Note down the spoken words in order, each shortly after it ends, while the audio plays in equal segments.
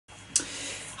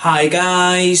Hi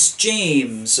guys,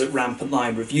 James at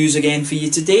RampantLionReviews again for you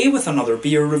today with another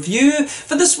beer review.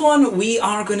 For this one we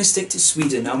are going to stick to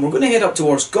Sweden and we're going to head up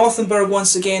towards Gothenburg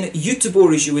once again.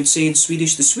 Göteborg, as you would say in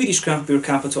Swedish, the Swedish craft beer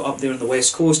capital up there on the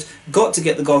west coast. Got to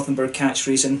get the Gothenburg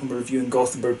catchphrase in when we're reviewing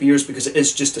Gothenburg beers because it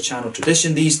is just a channel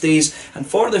tradition these days. And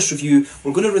for this review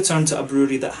we're going to return to a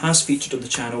brewery that has featured on the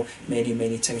channel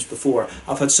many times before.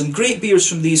 I've had some great beers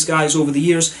from these guys over the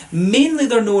years. Mainly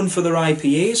they're known for their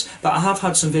IPAs, but I have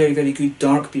had some very good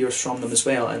dark beers from them as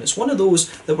well, and it's one of those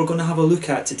that we're going to have a look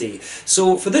at today.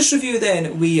 So for this review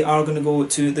then we are going to go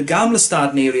to the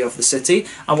Gamlestaden area of the city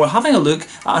and we're having a look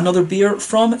at another beer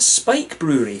from Spike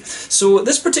Brewery. So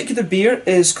this particular beer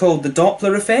is called the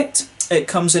Doppler Effekt. It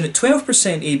comes in at 12%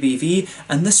 ABV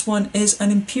and this one is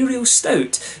an Imperial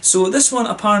Stout. So this one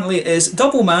apparently is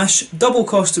double mash, double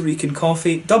Costa Rican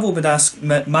coffee, double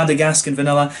Madagascan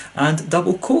vanilla and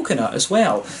double coconut as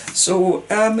well. So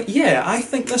yeah, I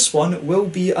think this one will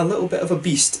be a little bit of a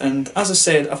beast, and as I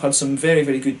said, I've had some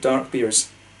very good dark beers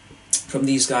from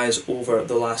these guys over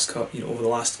the last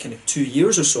kind of 2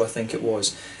 years or so, I think it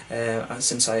was,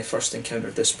 since I first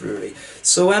encountered this brewery.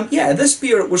 So yeah, this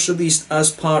beer was released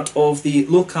as part of the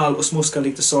Lokal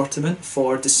Osmoskalikt assortment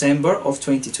for December of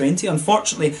 2020.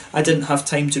 Unfortunately, I didn't have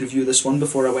time to review this one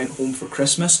before I went home for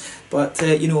Christmas, but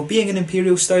you know, being an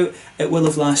Imperial Stout, it will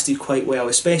have lasted quite well,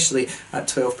 especially at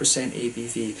 12%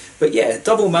 ABV. But yeah,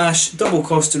 double mash, double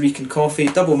Costa Rican coffee,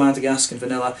 double Madagascan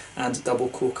vanilla and double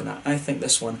coconut. I think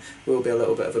this one will be a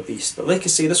little bit of a beast. But like I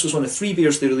say, this was one of 3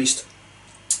 beers they released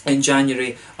in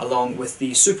January, along with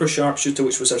the Super Sharpshooter,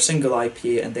 which was their single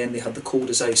IPA, and then they had the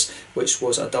Cold as Ice, which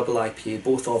was a double IPA,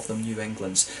 both of them New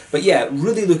Englands. But yeah,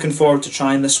 really looking forward to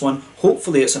trying this one.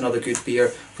 Hopefully it's another good beer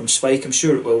from Spike, I'm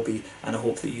sure it will be, and I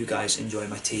hope that you guys enjoy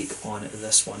my take on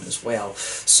this one as well.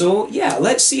 So yeah,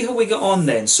 let's see how we get on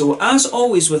then. So as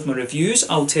always with my reviews,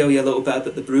 I'll tell you a little bit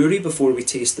about the brewery before we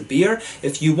taste the beer.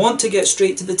 If you want to get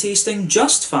straight to the tasting,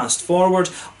 just fast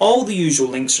forward. All the usual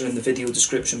links are in the video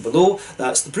description below.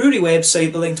 That's the brewery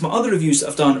website, the link to my other reviews that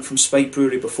I've done from Spike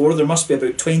Brewery before. There must be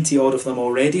about 20 odd of them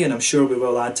already, and I'm sure we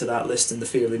will add to that list in the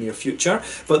fairly near future.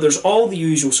 But there's all the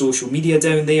usual social media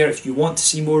down there. If you want to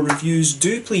see more reviews,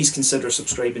 do please consider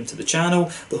subscribing to the channel.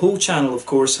 The whole channel, of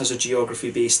course, has a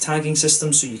geography-based tagging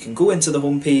system, so you can go into the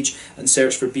homepage and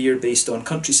search for beer based on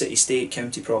country, city, state,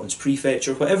 county, province,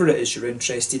 prefecture, whatever it is you're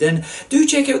interested in. Do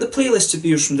check out the playlist of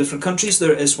beers from different countries.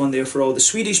 There is one there for all the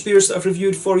Swedish beers that I've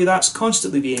reviewed for you. That's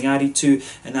constantly being added to.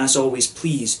 And as always,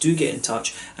 please do get in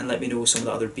touch and let me know some of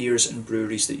the other beers and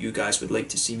breweries that you guys would like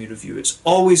to see me review. It's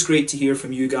always great to hear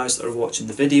from you guys that are watching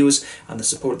the videos, and the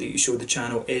support that you show the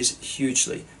channel is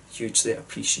hugely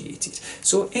appreciated.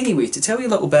 So anyway, to tell you a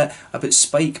little bit about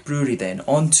Spike Brewery then,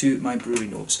 on to my brewery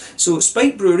notes. So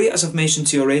Spike Brewery, as I've mentioned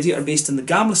to you already, are based in the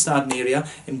Gamlestaden area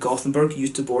in Gothenburg,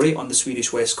 Göteborg on the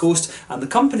Swedish west coast, and the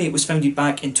company was founded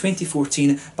back in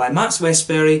 2014 by Mats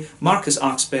Westberg, Marcus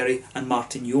Axberg and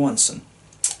Martin Johansson.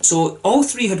 So all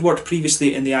 3 had worked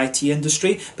previously in the IT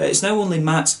industry, but it's now only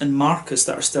Mats and Marcus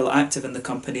that are still active in the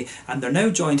company, and they're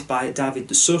now joined by David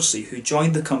de Sursi, who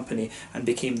joined the company and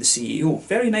became the CEO.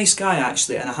 Very nice guy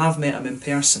actually, and I have met him in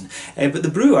person. But the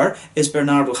brewer is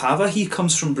Bernardo Hava. He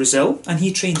comes from Brazil and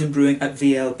he trained in brewing at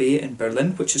VLB in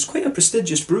Berlin, which is quite a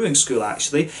prestigious brewing school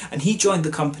actually, and he joined the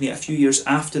company a few years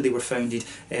after they were founded,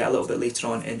 a little bit later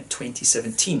on in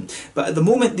 2017. But at the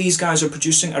moment these guys are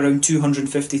producing around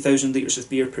 250,000 litres of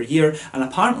beer per year, and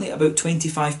apparently about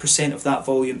 25% of that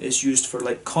volume is used for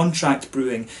like contract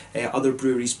brewing other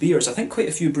breweries' beers. I think quite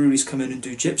a few breweries come in and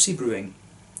do gypsy brewing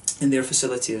in their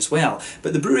facility as well.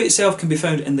 But the brewery itself can be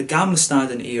found in the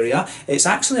Gamlestaden area. It's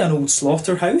actually an old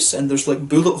slaughterhouse, and there's like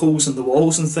bullet holes in the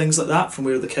walls and things like that from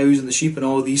where the cows and the sheep and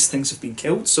all of these things have been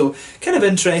killed, so kind of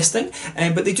interesting.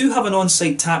 But they do have an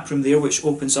on-site tap room there which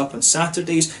opens up on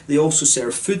Saturdays. They also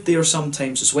serve food there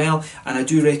sometimes as well, and I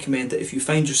do recommend that if you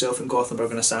find yourself in Gothenburg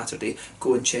on a Saturday,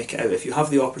 go and check it out. If you have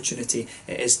the opportunity,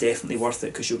 it is definitely worth it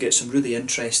because you'll get some really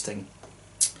interesting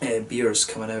beers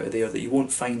coming out of there that you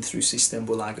won't find through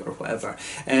Systembolaget or whatever.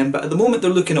 But at the moment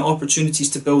they're looking at opportunities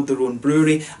to build their own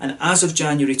brewery, and as of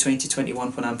January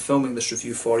 2021, when I'm filming this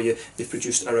review for you, they've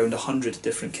produced around 100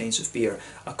 different kinds of beer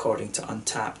according to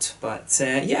Untappd. But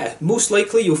yeah, most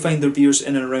likely you'll find their beers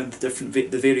in and around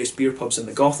the various beer pubs in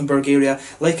the Gothenburg area.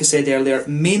 Like I said earlier,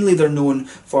 mainly they're known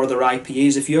for their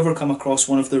IPAs. If you ever come across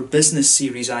one of their business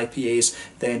series IPAs,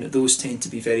 then those tend to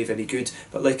be very good.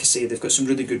 But like I say, they've got some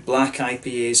really good black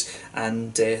IPAs,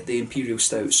 and the Imperial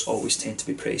Stouts always tend to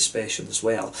be pretty special as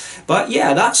well. But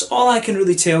yeah, that's all I can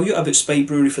really tell you about Spike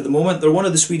Brewery for the moment. They're one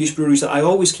of the Swedish breweries that I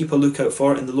always keep a lookout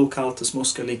for in the Lokal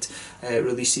Osmoskalikt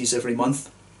releases every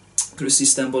month,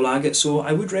 Systembolaget, so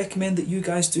I would recommend that you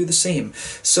guys do the same.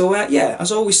 So yeah,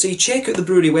 as I always say, check out the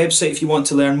brewery website if you want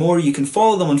to learn more. You can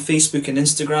follow them on Facebook and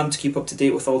Instagram to keep up to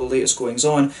date with all the latest goings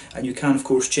on, and you can of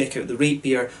course check out the Rate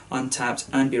Beer, Untappd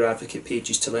and Beer Advocate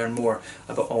pages to learn more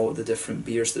about all the different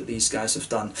beers that these guys have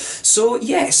done. So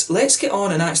yes, let's get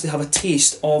on and actually have a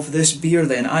taste of this beer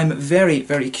then. I'm very,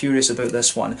 very curious about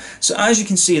this one. So as you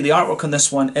can see, the artwork on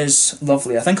this one is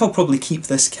lovely. I think I'll probably keep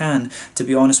this can, to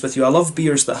be honest with you. I love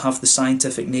beers that have the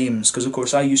scientific names, because of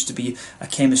course I used to be a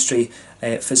chemistry,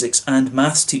 physics and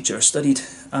maths teacher. Studied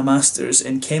a master's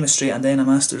in chemistry and then a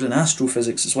master's in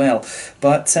astrophysics as well.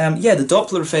 But yeah, the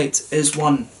Doppler effect is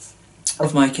one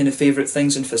of my kind of favourite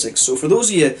things in physics. So for those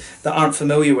of you that aren't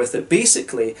familiar with it,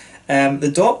 basically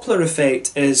the Doppler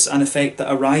effect is an effect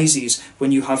that arises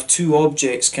when you have two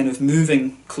objects kind of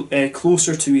moving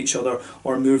closer to each other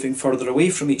or moving further away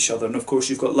from each other. And of course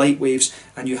you've got light waves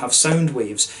and you have sound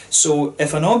waves. So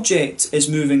if an object is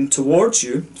moving towards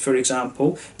you, for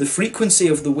example, the frequency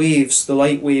of the waves, the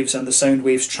light waves and the sound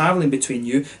waves travelling between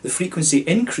you, the frequency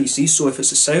increases. So if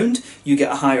it's a sound, you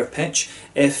get a higher pitch.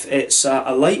 If it's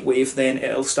a light wave, then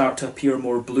it'll start to appear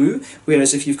more blue.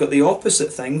 Whereas if you've got the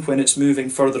opposite thing, when it's moving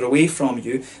further away from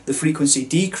you, the frequency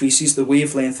decreases, the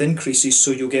wavelength increases,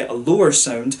 so you'll get a lower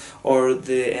sound, or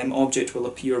the object will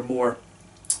appear more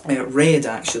red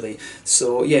actually.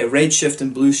 So yeah, red shift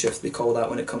and blue shift they call that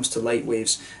when it comes to light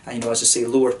waves, and you know, as I say,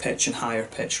 lower pitch and higher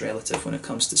pitch relative when it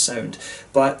comes to sound.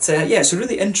 But yeah, it's a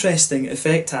really interesting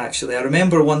effect actually. I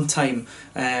remember one time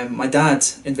my dad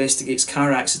investigates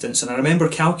car accidents, and I remember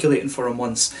calculating for him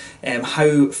once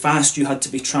how fast you had to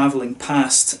be travelling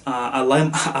past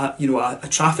a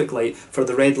traffic light for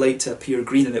the red light to appear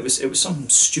green, and it was something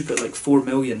stupid like 4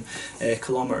 million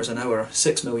kilometres an hour,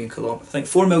 6 million kilometres, I think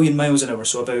 4 million miles an hour,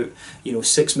 so about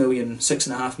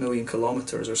 6.5 million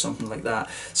kilometres or something like that.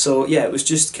 So yeah, it was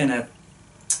just kind of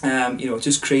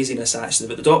just craziness actually.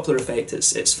 But the Doppler effect,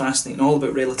 it's fascinating, all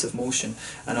about relative motion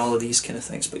and all of these kind of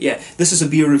things. But yeah, this is a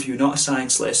beer review, not a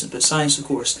science lesson, but science of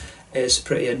course is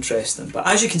pretty interesting. But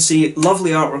as you can see,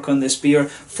 lovely artwork on this beer,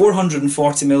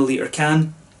 440ml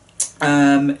can.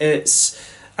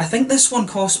 I think this one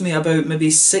cost me about maybe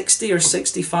 60 or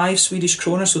 65 Swedish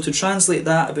kronor, so to translate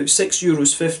that, about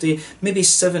 €6.50, maybe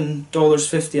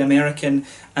 $7.50 American,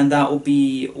 and that will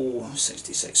be,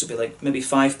 £66, it'll be like maybe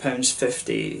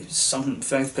 £5.50, something,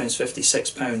 £5.50,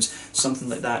 £6, something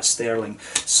like that sterling.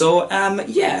 So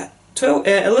yeah, 11%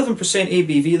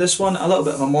 ABV this one, a little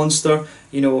bit of a monster,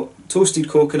 toasted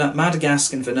coconut,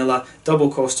 Madagascan vanilla,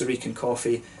 double Costa Rican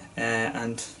coffee,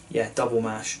 and yeah, double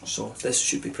mash. So this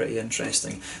should be pretty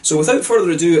interesting. So without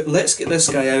further ado, let's get this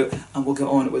guy out and we'll get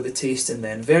on with the tasting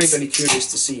then. Very, very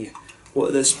curious to see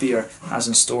what this beer has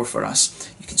in store for us.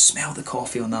 You can smell the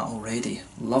coffee on that already.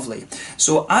 Lovely.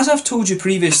 So as I've told you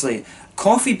previously,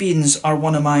 coffee beans are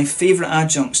one of my favourite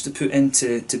adjuncts to put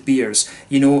into beers.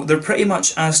 They're pretty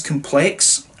much as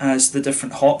complex as the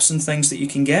different hops and things that you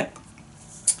can get.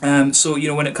 So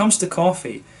when it comes to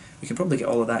coffee, we can probably get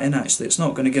all of that in actually, it's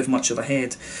not going to give much of a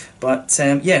head. But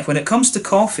yeah, when it comes to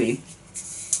coffee,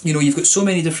 you've got so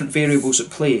many different variables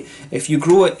at play. If you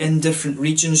grow it in different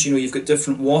regions, you've got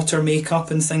different water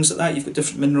makeup and things like that. You've got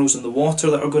different minerals in the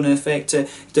water that are going to affect it.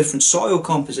 Different soil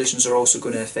compositions are also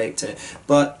going to affect it.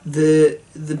 But the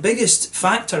biggest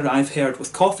factor I've heard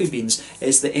with coffee beans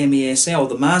is the MASL,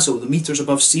 the MASL, the meters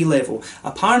above sea level.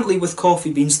 Apparently with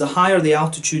coffee beans, the higher the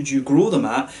altitude you grow them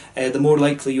at, the more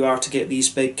likely you are to get these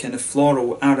big kind of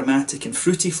floral, aromatic and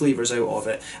fruity flavours out of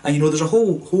it. And there's a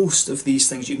whole host of these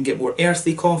things. You can get more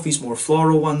earthy coffees, more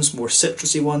floral ones, more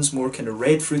citrusy ones, more kind of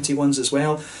red fruity ones as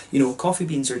well. Coffee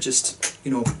beans are just,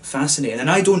 fascinating.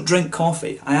 And I don't drink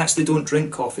coffee. I actually don't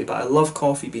drink coffee, but I love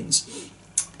coffee beans.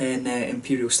 In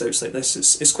Imperial stouts like this,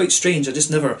 it's quite strange. I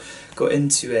just never got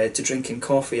into to drinking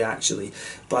coffee actually,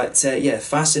 but yeah,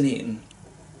 fascinating,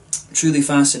 truly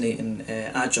fascinating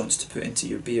adjuncts to put into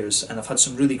your beers. And I've had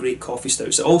some really great coffee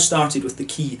stouts. It all started with the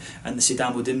Key and the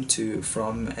Sedamo Dimtu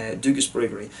from Dugas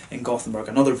Brewery in Gothenburg,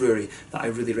 another brewery that I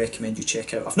really recommend you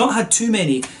check out. I've not had too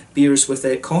many beers with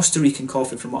Costa Rican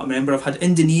coffee from what I remember. I've had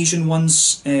Indonesian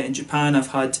ones in Japan. I've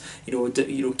had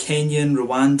Kenyan,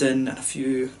 Rwandan, and a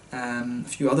few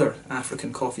other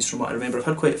African coffees from what I remember. I've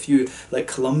had quite a few like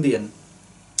Colombian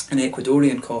and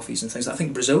Ecuadorian coffees and things. I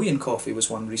think Brazilian coffee was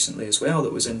one recently as well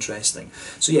that was interesting.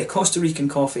 So yeah, Costa Rican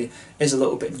coffee is a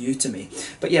little bit new to me.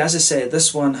 But yeah, as I said,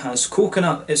 this one has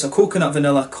coconut. It's a coconut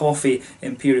vanilla coffee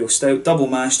Imperial Stout, double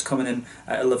mashed, coming in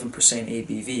at 11%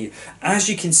 ABV. As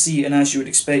you can see, and as you would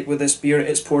expect with this beer,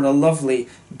 it's poured a lovely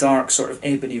dark sort of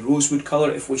ebony rosewood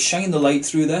colour. If we shine the light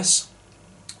through this,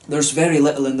 there's very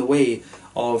little in the way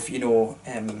of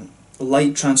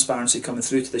light transparency coming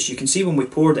through to this. You can see when we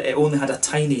poured it, it only had a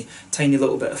tiny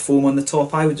little bit of foam on the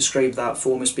top. I would describe that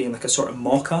foam as being like a sort of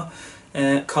mocha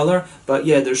colour, but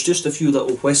yeah, there's just a few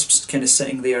little wisps kind of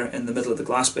sitting there in the middle of the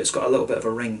glass, but it's got a little bit of a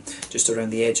ring just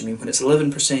around the edge. I mean, when it's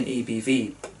 11%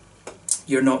 ABV,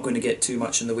 you're not going to get too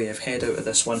much in the way of head out of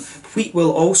this one. Wheat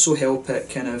will also help it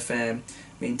kind of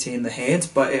maintain the head,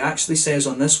 but it actually says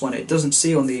on this one, it doesn't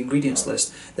say on the ingredients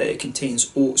list that it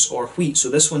contains oats or wheat,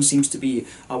 so this one seems to be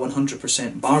a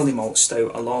 100% barley malt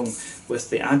stout along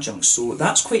with the adjuncts, so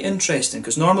that's quite interesting,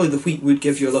 because normally the wheat would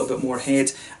give you a little bit more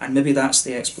head, and maybe that's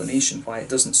the explanation why it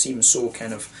doesn't seem so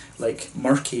kind of like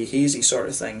murky, hazy sort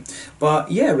of thing.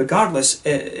 But yeah, regardless,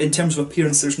 in terms of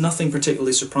appearance, there's nothing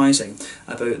particularly surprising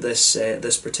about this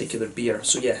this particular beer.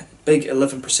 So yeah, big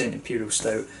 11% Imperial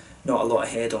Stout, not a lot of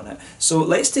head on it. So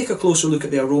let's take a closer look at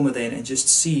the aroma then and just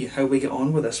see how we get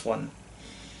on with this one.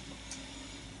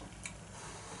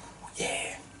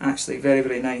 Yeah, actually very,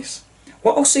 very nice.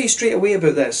 What I'll say straight away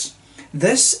about this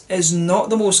is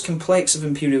not the most complex of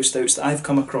Imperial Stouts that I've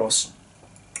come across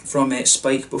from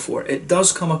Spike before. It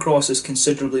does come across as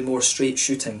considerably more straight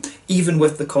shooting, even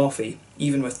with the coffee.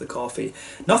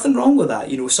 Nothing wrong with that,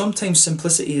 you know, sometimes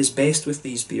simplicity is best with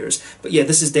these beers, but yeah,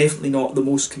 this is definitely not the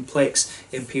most complex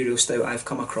Imperial Stout I've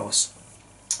come across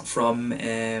from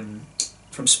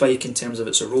Spike in terms of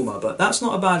its aroma, but that's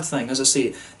not a bad thing. As I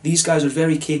say, these guys are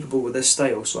very capable with this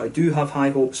style, so I do have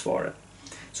high hopes for it.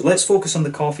 So let's focus on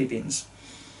the coffee beans.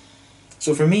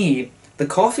 So for me, the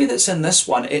coffee that's in this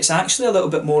one, it's actually a little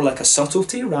bit more like a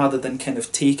subtlety rather than kind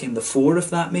of taking the fore,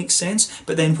 if that makes sense.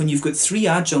 But then when you've got 3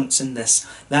 adjuncts in this,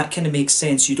 that kind of makes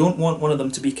sense. You don't want one of them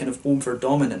to be kind of over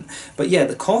dominant. But yeah,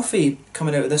 the coffee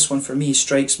coming out of this one for me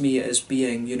strikes me as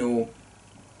being, you know,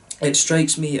 it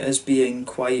strikes me as being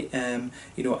quite,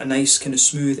 you know, a nice kind of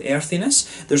smooth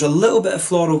earthiness. There's a little bit of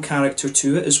floral character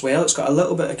to it as well. It's got a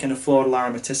little bit of kind of floral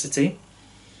aromaticity.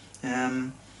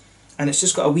 And it's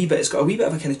just got a wee bit, it's got a wee bit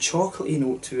of a kind of chocolatey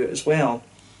note to it as well.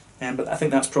 But I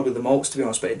think that's probably the malts, to be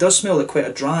honest. But it does smell like quite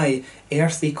a dry,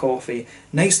 earthy coffee.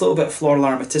 Nice little bit of floral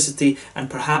aromaticity, and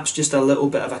perhaps just a little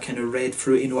bit of a kind of red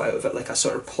fruity note out of it, like a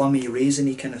sort of plummy,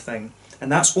 raisiny kind of thing.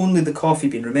 And that's only the coffee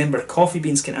bean. Remember, coffee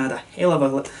beans can add a hell of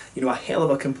a, you know, a hell of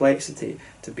a complexity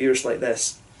to beers like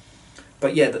this.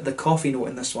 But yeah, the coffee note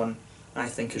in this one, I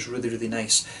think, is really, really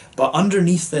nice. But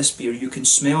underneath this beer, you can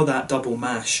smell that double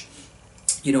mash.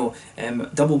 You know,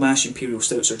 double mash Imperial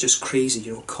Stouts are just crazy,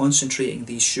 you know, concentrating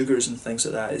these sugars and things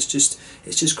like that. It's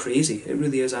just crazy. It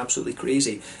really is absolutely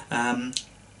crazy.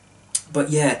 But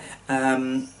yeah,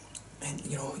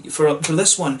 you know, for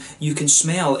this one, you can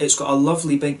smell it's got a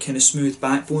lovely big kind of smooth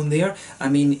backbone there. I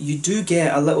mean, you do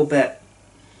get a little bit,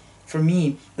 for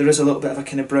me, there is a little bit of a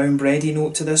kind of brown bready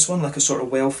note to this one, like a sort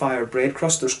of well-fired bread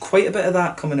crust. There's quite a bit of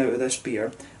that coming out of this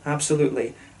beer,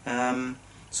 absolutely.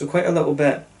 So quite a little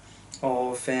bit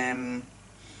of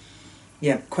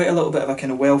yeah, quite a little bit of a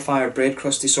kind of well-fired bread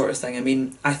crusty sort of thing. I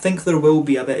mean, I think there will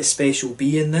be a bit of Special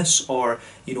B in this, or,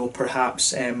 you know,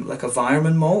 perhaps like a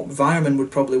Weirmann malt. Weirmann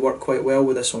would probably work quite well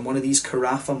with this one of these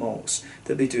Carafa malts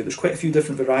that they do. There's quite a few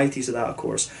different varieties of that, of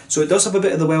course. So it does have a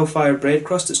bit of the well-fired bread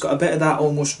crust. It's got a bit of that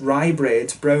almost rye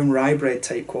bread, brown rye bread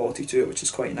type quality to it, which is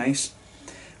quite nice.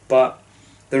 But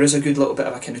there is a good little bit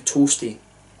of a kind of toasty,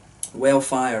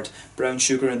 well-fired brown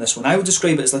sugar in this one. I would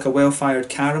describe it as like a well-fired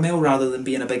caramel rather than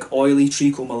being a big oily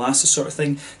treacle molasses sort of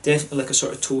thing. Definitely like a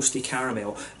sort of toasty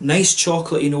caramel. Nice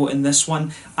chocolatey note in this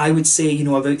one. I would say, you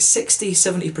know, about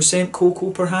 60-70%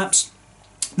 cocoa perhaps.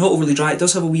 Not overly dry. It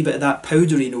does have a wee bit of that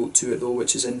powdery note to it though,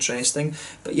 which is interesting.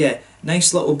 But yeah,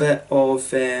 nice little bit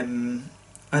of a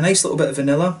nice little bit of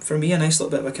vanilla for me. A nice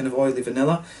little bit of a kind of oily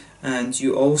vanilla, and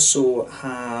you also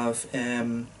have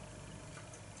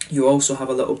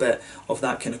a little bit of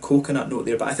that kind of coconut note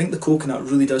there, but I think the coconut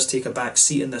really does take a back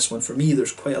seat in this one. For me,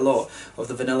 there's quite a lot of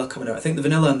the vanilla coming out. I think the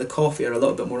vanilla and the coffee are a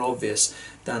little bit more obvious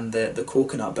than the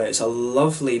coconut, but it's a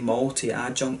lovely malty,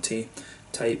 adjuncty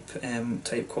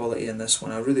type quality in this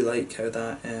one. I really like how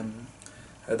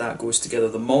that goes together.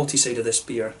 The malty side of this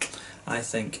beer, I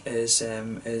think, is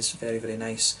very, very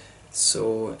nice.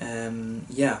 So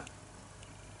yeah,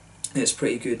 it's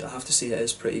pretty good. I have to say it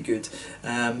is pretty good.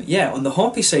 Yeah, on the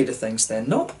hoppy side of things then,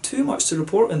 not too much to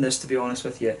report on this, to be honest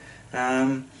with you.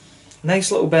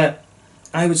 Nice little bit,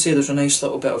 I would say there's a nice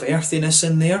little bit of earthiness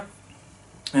in there.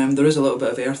 There is a little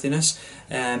bit of earthiness,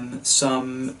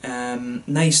 some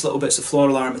nice little bits of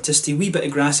floral aromaticity, wee bit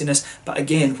of grassiness, but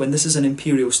again, when this is an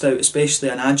Imperial Stout, especially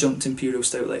an adjunct Imperial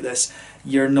Stout like this,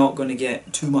 you're not going to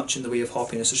get too much in the way of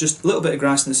hoppiness. There's just a little bit of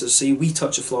grassiness, as I say, wee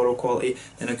touch of floral quality,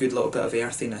 and a good little bit of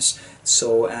earthiness.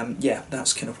 So yeah,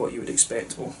 that's kind of what you would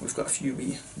expect. Oh, we've got a few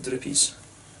wee drippies.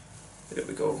 There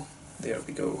we go. There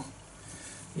we go.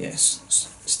 Yes,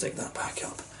 stick that back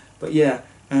up. But yeah,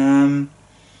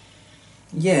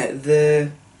 yeah,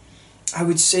 I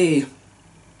would say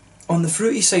on the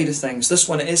fruity side of things, this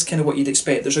one, it is kind of what you'd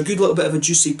expect. There's a good little bit of a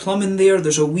juicy plum in there,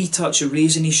 there's a wee touch of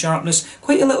raisiny sharpness,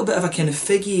 quite a little bit of a kind of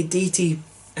figgy, datey,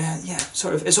 yeah,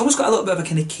 sort of, it's almost got a little bit of a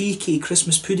kind of cakey,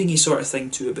 Christmas puddingy sort of thing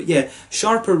to it, but yeah,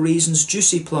 sharper raisins,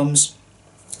 juicy plums,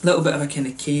 a little bit of a kind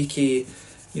of cakey,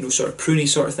 you know, sort of pruny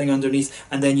sort of thing underneath,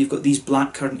 and then you've got these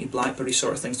blackcurranty, blackberry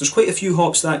sort of things. There's quite a few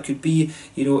hops that could be,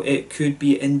 you know, it could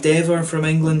be Endeavour from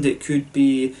England, it could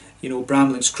be, you know,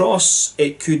 Bramling's Cross,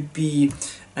 it could be,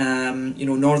 you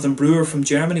know, Northern Brewer from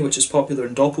Germany, which is popular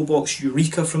in Doppelbox,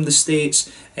 Eureka from the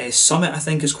States, Summit I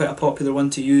think is quite a popular one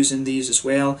to use in these as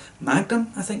well,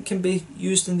 Magnum I think can be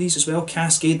used in these as well,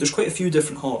 Cascade, there's quite a few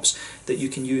different hops that you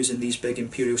can use in these big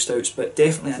Imperial Stouts, but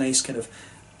definitely a nice kind of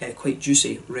quite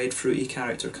juicy, red fruity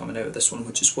character coming out of this one,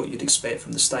 which is what you'd expect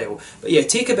from the style. But yeah,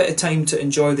 take a bit of time to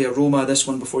enjoy the aroma of this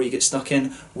one before you get stuck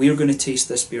in. We're going to taste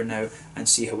this beer now and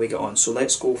see how we get on, so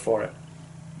let's go for it.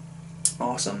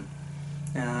 Awesome.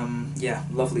 Yeah,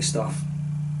 lovely stuff.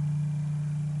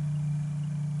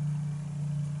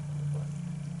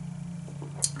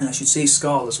 And I should say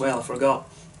Skull as well, I forgot.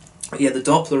 But yeah, the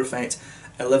Doppler Effekt,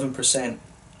 11%.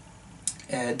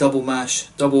 Double mash,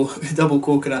 double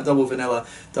coconut, double vanilla,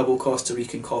 double Costa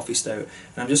Rican coffee stout. And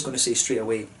I'm just going to say straight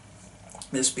away,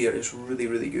 this beer is really,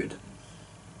 really good.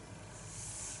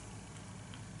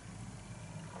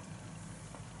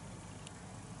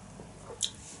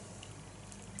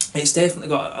 It's definitely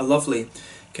got a lovely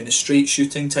kind of straight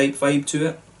shooting type vibe to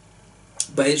it,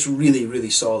 but it's really, really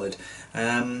solid.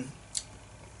 Yeah,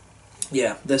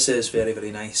 this is very,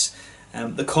 very nice.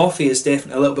 The coffee is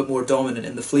definitely a little bit more dominant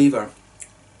in the flavour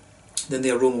than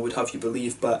the aroma would have you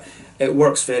believe, but it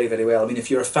works very, very well. I mean,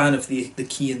 if you're a fan of the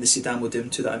Key and the Sidamo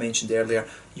Dim2 that I mentioned earlier,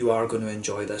 you are going to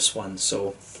enjoy this one,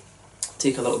 so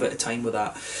take a little bit of time with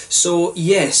that. So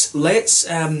yes, let's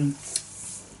try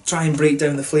and break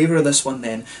down the flavour of this one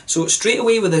then. So straight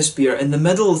away with this beer, in the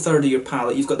middle third of your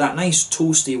palate, you've got that nice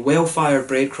toasty, well-fired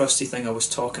bread crusty thing I was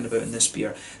talking about in this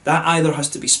beer. That either has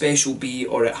to be Special B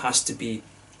or it has to be,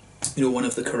 you know, one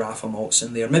of the Carafa malts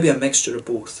in there, maybe a mixture of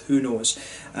both, who knows.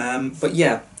 But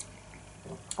yeah,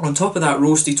 on top of that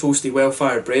roasty, toasty,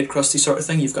 well-fired bread crusty sort of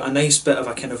thing, you've got a nice bit of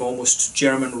a kind of almost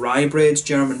German rye bread,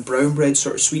 German brown bread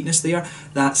sort of sweetness there,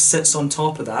 that sits on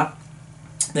top of that.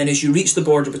 Then as you reach the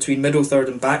border between middle third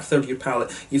and back third of your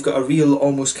palate, you've got a real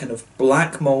almost kind of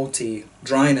black malty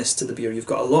dryness to the beer. You've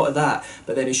got a lot of that,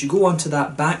 but then as you go on to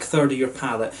that back third of your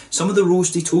palate, some of the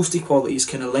roasty, toasty qualities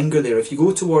kind of linger there. If you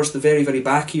go towards the very, very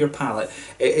back of your palate,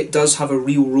 it does have a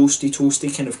real roasty,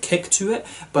 toasty kind of kick to it,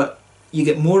 but you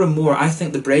get more and more, I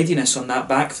think the breadiness on that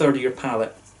back third of your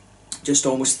palate just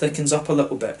almost thickens up a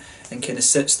little bit and kind of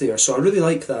sits there. So I really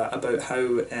like that about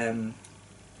how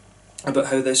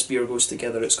this beer goes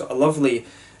together. It's got a lovely,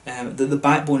 the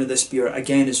backbone of this beer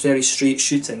again is very straight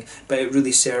shooting, but it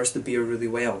really serves the beer really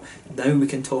well. Now we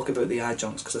can talk about the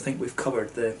adjuncts, because I think we've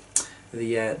covered the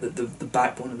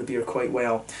backbone of the beer quite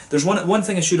well. There's one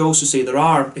thing I should also say, there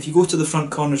are, if you go to the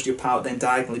front corners of your palate then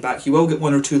diagonally back, you will get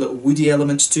one or two little woody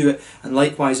elements to it, and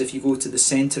likewise if you go to the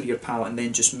centre of your palate and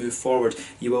then just move forward,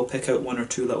 you will pick out one or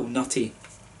two little nutty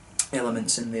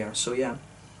elements in there, so yeah.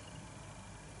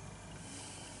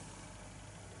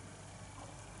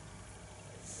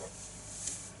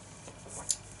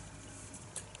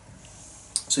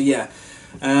 So yeah,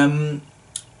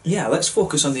 yeah, let's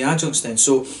focus on the adjuncts then.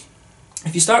 So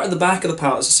if you start at the back of the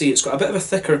palate, as I say, it's got a bit of a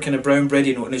thicker kind of brown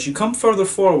bready note, and as you come further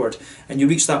forward and you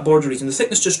reach that border region, the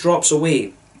thickness just drops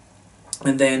away,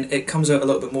 and then it comes out a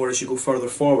little bit more as you go further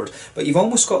forward. But you've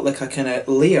almost got like a kind of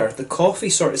layer. The coffee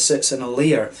sort of sits in a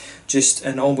layer, just,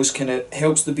 and almost kind of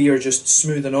helps the beer just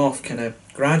smoothing off kind of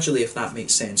gradually, if that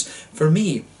makes sense. For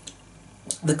me,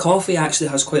 the coffee actually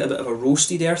has quite a bit of a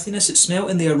roasted earthiness. It smelt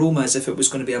in the aroma as if it was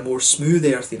going to be a more smooth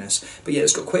earthiness, but yeah,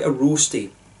 it's got quite a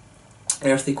roasty,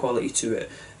 earthy quality to it,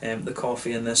 the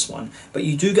coffee in this one. But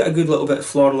you do get a good little bit of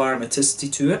floral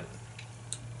aromaticity to it,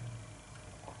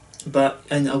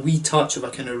 and a wee touch of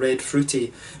a kind of red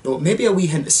fruity note, maybe a wee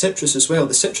hint of citrus as well.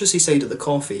 The citrusy side of the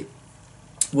coffee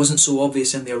wasn't so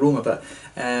obvious in the aroma, but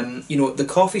you know, the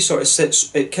coffee sort of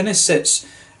sits, it kind of sits,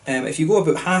 if you go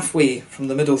about halfway from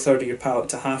the middle third of your palate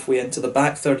to halfway into the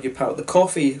back third of your palate, the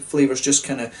coffee flavours just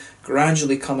kind of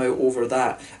gradually come out over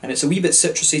that, and it's a wee bit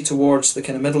citrusy towards the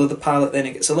kind of middle of the palate, then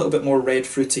it gets a little bit more red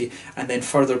fruity, and then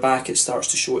further back it starts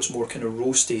to show its more kind of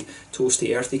roasty,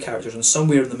 toasty, earthy characters, and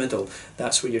somewhere in the middle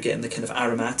that's where you're getting the kind of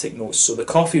aromatic notes. So the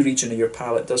coffee region of your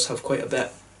palate does have quite a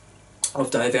bit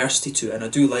diversity to it, and I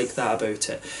do like that about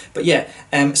it. But yeah,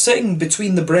 sitting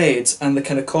between the bread and the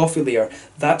kind of coffee layer,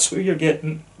 that's where you're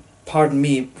getting, pardon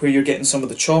me, where you're getting some of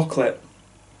the chocolate.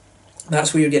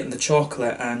 That's where you're getting the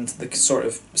chocolate and the sort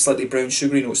of slightly brown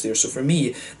sugary notes there. So for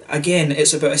me, again,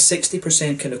 it's about a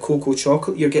 60% kind of cocoa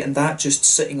chocolate. You're getting that just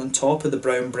sitting on top of the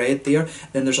brown bread there.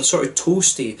 Then there's a sort of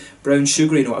toasty brown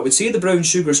sugary note. I would say the brown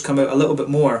sugars come out a little bit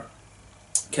more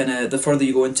kind of the further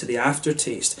you go into the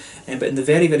aftertaste. But in the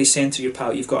very, very centre of your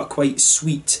palate, you've got a quite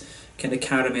sweet kind of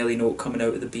caramelly note coming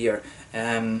out of the beer.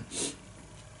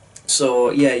 So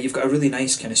yeah, you've got a really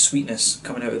nice kind of sweetness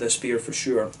coming out of this beer for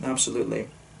sure. Absolutely.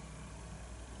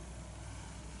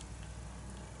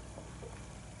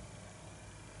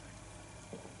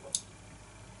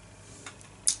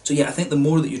 So yeah, I think the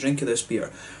more that you drink of this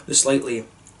beer, the slightly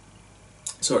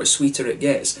sort of sweeter it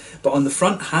gets. But on the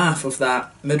front half of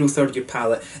that middle third of your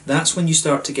palate, that's when you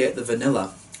start to get the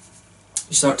vanilla.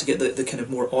 You start to get the kind of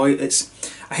more oil.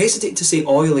 I hesitate to say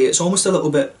oily, it's almost a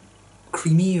little bit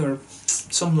creamy or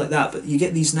something like that, but you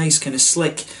get these nice kind of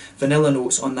slick vanilla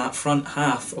notes on that front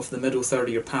half of the middle third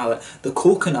of your palate. The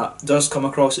coconut does come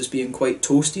across as being quite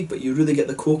toasty, but you really get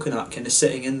the coconut kind of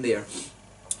sitting in there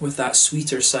with that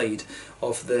sweeter side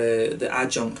of the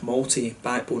adjunct malty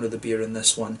backbone of the beer in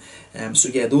this one. So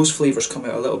yeah, those flavours come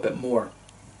out a little bit more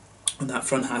on that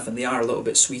front half, and they are a little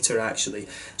bit sweeter actually.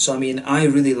 So I mean, I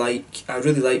really like how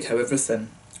everything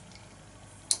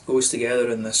goes together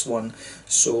in this one.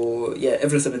 So yeah,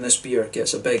 everything in this beer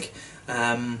gets a big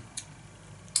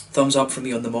thumbs up for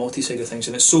me on the malty side of things,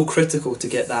 and it's so critical to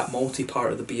get that malty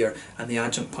part of the beer and the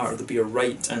adjunct part of the beer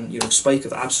right, and you know, Spike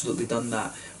have absolutely done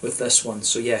that with this one.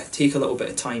 So yeah, take a little bit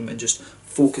of time and just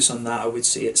focus on that. I would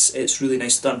say it's really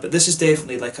nice done. But this is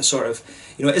definitely like a sort of,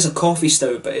 you know, it is a coffee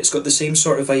stout, but it's got the same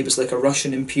sort of vibe as like a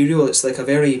Russian Imperial. It's like a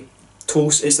very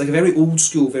it's like a very old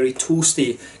school, very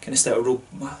toasty kind of stout.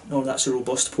 No, that's a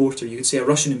robust porter. You could say a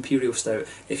Russian Imperial stout.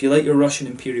 If you like your Russian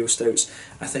Imperial stouts,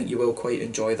 I think you will quite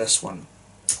enjoy this one.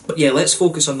 But yeah, let's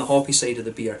focus on the hoppy side of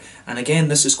the beer. And again,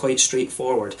 this is quite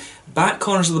straightforward. Back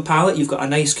corners of the palate, you've got a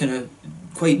nice kind of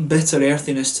quite bitter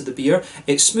earthiness to the beer.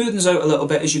 It smoothens out a little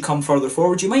bit as you come further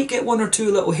forward. You might get one or two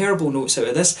little herbal notes out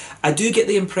of this. I do get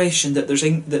the impression that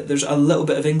there's a little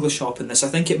bit of English hop in this. I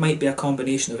think it might be a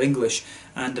combination of English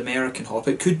and American hop.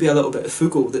 It could be a little bit of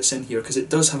Fugel that's in here, because it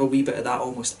does have a wee bit of that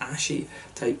almost ashy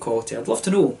type quality. I'd love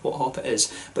to know what hop it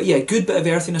is. But yeah, good bit of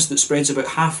earthiness that spreads about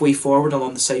halfway forward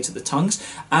along the sides of the tongues,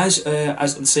 as on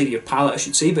the side of your palate I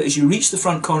should say. But as you reach the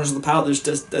front corners of the palate,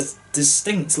 there's this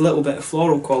distinct little bit of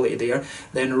floral quality there.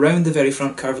 Then around the very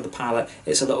front curve of the palate,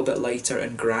 it's a little bit lighter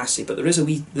and grassy, but there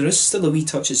is still a wee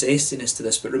touch of zestiness to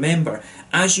this. But remember,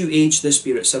 as you age this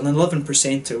beer, it's an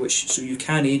 11%er, so you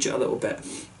can age it a little bit.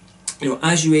 You know,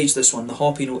 as you age this one, the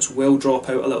hoppy notes will drop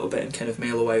out a little bit and kind of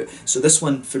mellow out. So this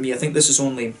one, for me, I think this is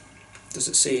only, does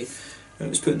it say, when it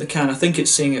was put in the can, I think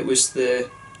it's saying it was the,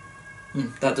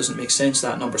 that doesn't make sense,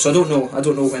 that number. So I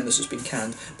don't know when this has been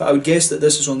canned, but I would guess that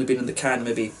this has only been in the can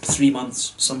maybe 3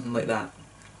 months, something like that.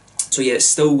 So yeah, it's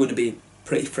still going to be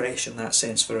pretty fresh in that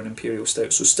sense for an Imperial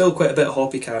Stout. So still quite a bit of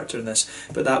hoppy character in this,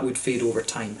 but that would fade over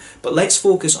time. But let's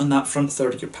focus on that front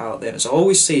third of your palate then. As I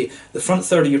always say, the front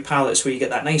third of your palate is where you get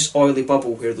that nice oily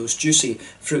bubble where those juicy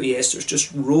fruity esters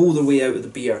just roll their way out of the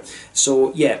beer.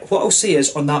 So yeah, what I'll say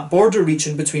is on that border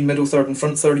region between middle third and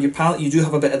front third of your palate, you do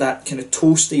have a bit of that kind of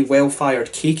toasty,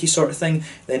 well-fired, cakey sort of thing.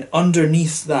 Then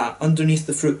underneath that, underneath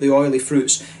the oily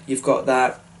fruits, you've got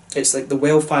that, it's like the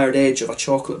well-fired edge of a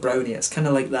chocolate brownie. It's kind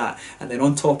of like that. And then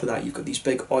on top of that, you've got these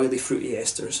big oily fruity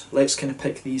esters. Let's kind of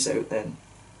pick these out then.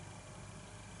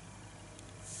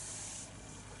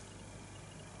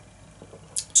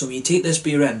 So when you take this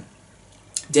beer in,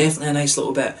 definitely a nice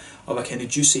little bit of a kind of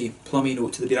juicy, plummy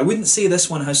note to the beer. I wouldn't say this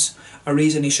one has a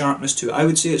raisiny sharpness to it. I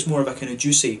would say it's more of a kind of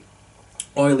juicy,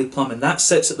 oily plum, and that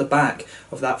sits at the back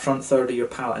of that front third of your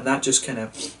palate, and that just kind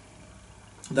of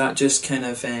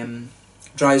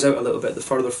dries out a little bit the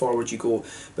further forward you go.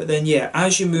 But then yeah,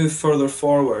 as you move further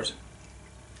forward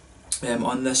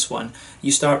on this one,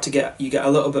 you get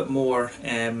a little bit more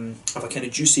of a kind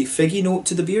of juicy figgy note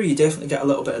to the beer. You definitely get a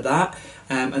little bit of that,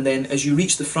 and then as you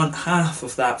reach the front half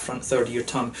of that front third of your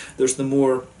tongue, there's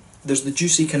the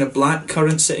juicy kind of black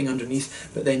currant sitting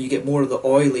underneath, but then you get more of the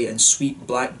oily and sweet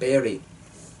blackberry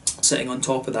sitting on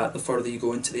top of that the further you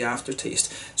go into the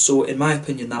aftertaste. So in my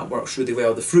opinion, that works really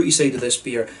well. The fruity side of this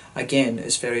beer, again,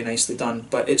 is very nicely done,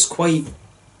 but it's quite,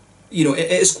 you know,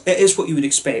 it is what you would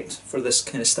expect for this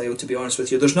kind of style, to be honest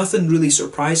with you. There's nothing really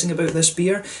surprising about this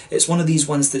beer. It's one of these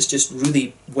ones that's just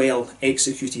really well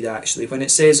executed actually. When it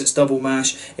says it's double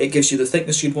mash, it gives you the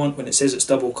thickness you'd want. When it says it's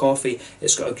double coffee,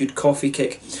 it's got a good coffee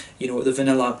kick. You know, the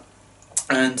vanilla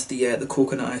and the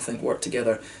coconut, I think, work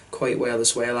together quite well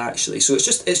as well, actually. So it's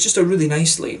just a really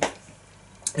nicely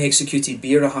executed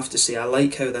beer, I have to say. I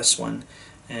like how this one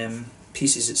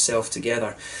pieces itself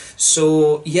together.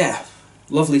 So yeah,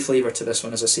 lovely flavour to this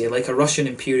one, as I say, like a Russian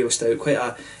Imperial Stout, quite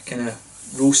a kind of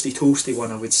roasty, toasty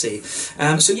one, I would say.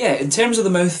 So yeah, in terms of the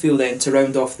mouthfeel then, to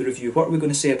round off the review, what are we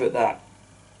going to say about that?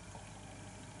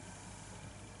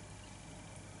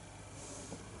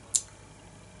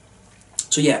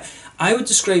 So yeah, I would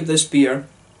describe this beer,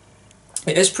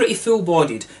 it is pretty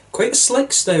full-bodied, quite a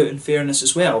slick stout in fairness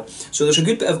as well. So there's a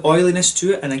good bit of oiliness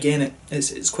to it, and again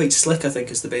it's quite slick, I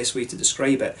think is the best way to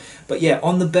describe it. But yeah,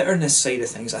 on the bitterness side of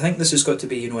things, I think this has got to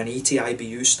be, you know, an 80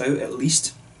 IBU stout at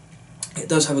least. It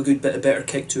does have a good bit of bitter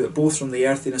kick to it, both from the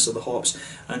earthiness of the hops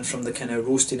and from the kind of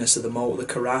roastiness of the malt, the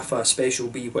carafa, special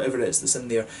B, whatever it is that's in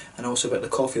there, and also a bit of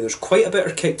the coffee. There's quite a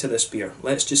bitter kick to this beer,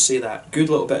 let's just say that. Good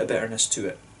little bit of bitterness to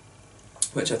it,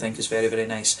 which I think is very, very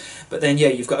nice. But then yeah,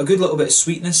 you've got a good little bit of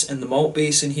sweetness in the malt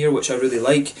base in here, which I really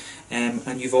like,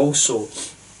 and you've also,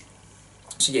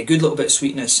 so yeah, good little bit of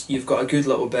sweetness. You've got a good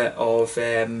little bit of,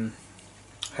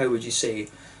 how would you say,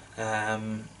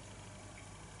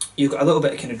 you've got a little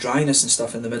bit of kind of dryness and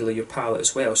stuff in the middle of your palate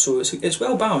as well. So it's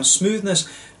well balanced, smoothness,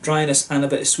 dryness, and a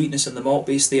bit of sweetness in the malt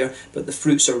base there, but the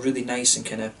fruits are really nice and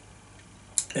kind of,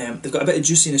 they've got a bit of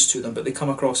juiciness to them, but they come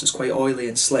across as quite oily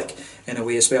and slick in a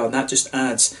way as well, and that just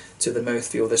adds to the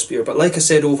mouthfeel of this beer. But like I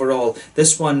said, overall,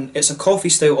 this one, it's a coffee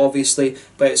stout obviously,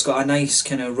 but it's got a nice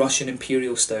kind of Russian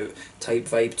Imperial Stout type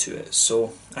vibe to it,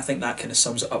 so I think that kind of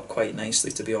sums it up quite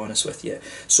nicely, to be honest with you.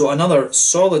 So another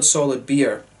solid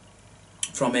beer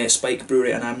from Spike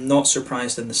Brewery, and I'm not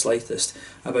surprised in the slightest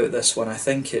about this one. I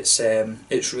think it's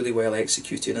really well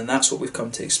executed, and that's what we've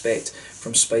come to expect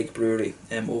from Spike Brewery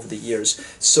over the years.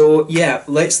 So yeah,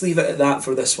 let's leave it at that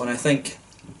for this one. I think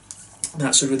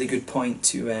that's a really good point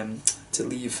to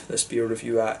leave this beer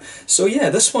review at. So yeah,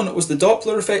 this one was the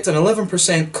Doppler Effekt, an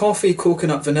 11% coffee,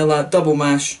 coconut, vanilla, double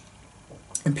mash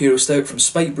Imperial Stout from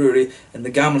Spike Brewery in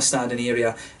the Gamla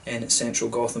area in central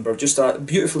Gothenburg. Just a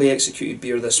beautifully executed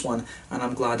beer, this one, and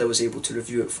I'm glad I was able to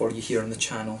review it for you here on the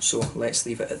channel, so let's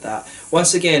leave it at that.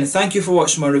 Once again, thank you for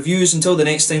watching my reviews. Until the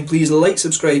next time, please like,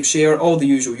 subscribe, share, all the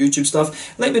usual YouTube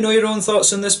stuff. Let me know your own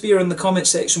thoughts on this beer in the comment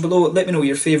section below. Let me know what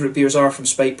your favourite beers are from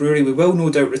Spike Brewery. We will no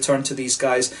doubt return to these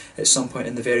guys at some point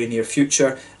in the very near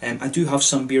future. I do have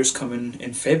some beers coming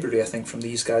in February, I think, from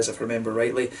these guys, if I remember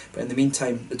rightly, but in the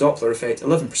meantime, the Doppler Effekt,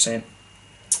 11%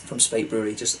 from Spike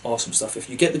Brewery, just awesome stuff. If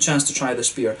you get the chance to try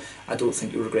this beer, I don't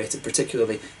think you'll regret it,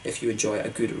 particularly if you enjoy a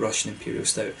good Russian Imperial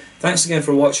Stout. Thanks again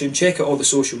for watching. Check out all the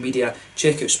social media,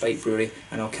 check out Spike Brewery,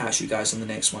 and I'll catch you guys on the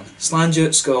next one. Slàinte,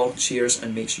 skål, cheers,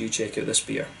 and make sure you check out this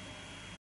beer.